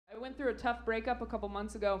went through a tough breakup a couple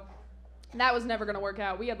months ago. That was never going to work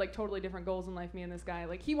out. We had like totally different goals in life, me and this guy.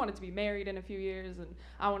 Like he wanted to be married in a few years, and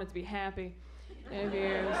I wanted to be happy in a few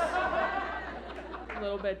years. A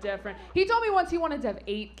little bit different. He told me once he wanted to have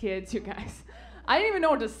 8 kids, you guys. I didn't even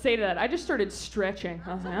know what to say to that. I just started stretching.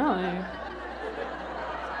 I was like, oh, yeah.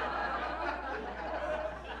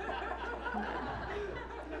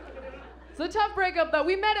 So the tough breakup, though,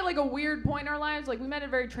 we met at like a weird point in our lives. Like we met at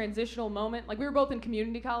a very transitional moment. Like we were both in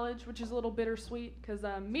community college, which is a little bittersweet because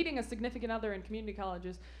meeting a significant other in community college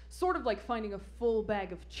is sort of like finding a full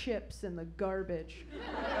bag of chips in the garbage.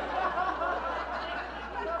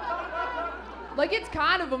 Like it's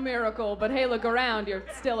kind of a miracle, but hey, look around, you're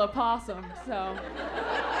still a possum, so.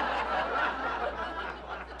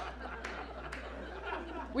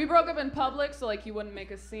 We broke up in public, so like he wouldn't make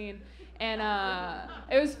a scene. And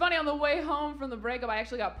it was funny, on the way home from the breakup, I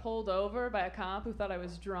actually got pulled over by a cop who thought I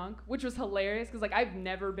was drunk, which was hilarious, because like I've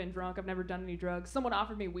never been drunk, I've never done any drugs. Someone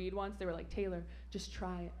offered me weed once, they were like, Taylor, just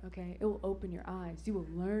try it, okay? It will open your eyes, you will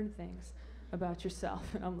learn things about yourself.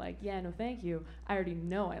 And I'm like, yeah, no thank you, I already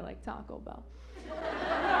know I like Taco Bell.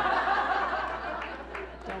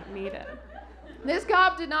 Don't need it. This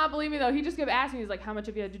cop did not believe me, though. He just kept asking me, he's like, how much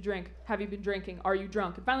have you had to drink? Have you been drinking? Are you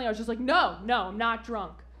drunk? And finally I was just like, no, I'm not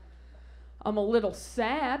drunk. I'm a little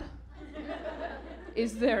sad.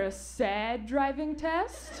 Is there a sad driving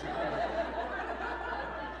test?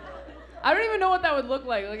 I don't even know what that would look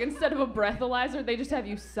like. Like instead of a breathalyzer, they just have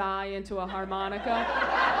you sigh into a harmonica.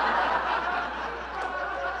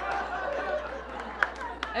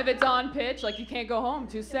 If it's on pitch, like you can't go home,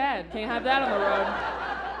 too sad. Can't have that on the road.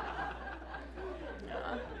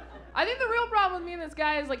 I think the real problem with me and this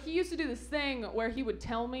guy is like he used to do this thing where he would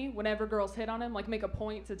tell me whenever girls hit on him, like make a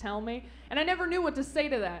point to tell me, and I never knew what to say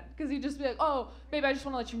to that because he'd just be like, oh, babe, I just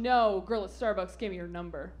want to let you know, girl at Starbucks gave me your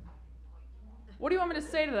number. What do you want me to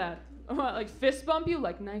say to that? Like fist bump you?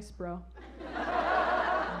 Like, nice, bro.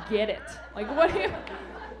 Get it. Like, what do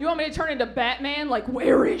you want me to turn into Batman? Like,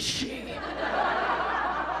 where is she?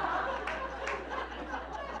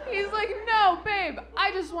 He's like, no, babe,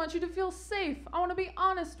 I just want you to feel safe. I want to be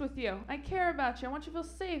honest with you. I care about you. I want you to feel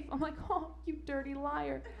safe. I'm like, oh, you dirty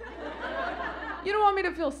liar. You don't want me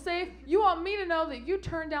to feel safe. You want me to know that you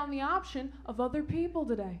turned down the option of other people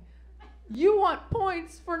today. You want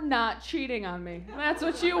points for not cheating on me. That's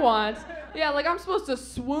what you want. Yeah, like I'm supposed to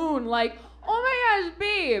swoon like, oh my gosh,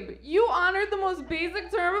 babe, you honored the most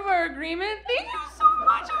basic term of our agreement. Thank you so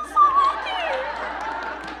much. I'm so lucky.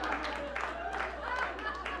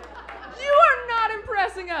 You are not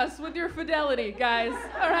impressing us with your fidelity, guys.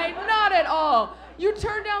 All right, not at all. You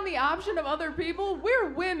turn down the option of other people. We're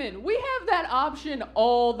women. We have that option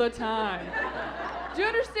all the time. Do you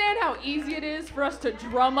understand how easy it is for us to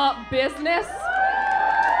drum up business? So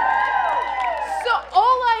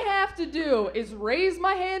all I have to do is raise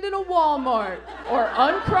my hand in a Walmart or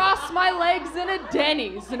uncross my legs in a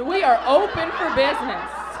Denny's, and we are open for business.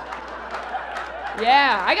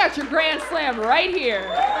 Yeah, I got your Grand Slam right here.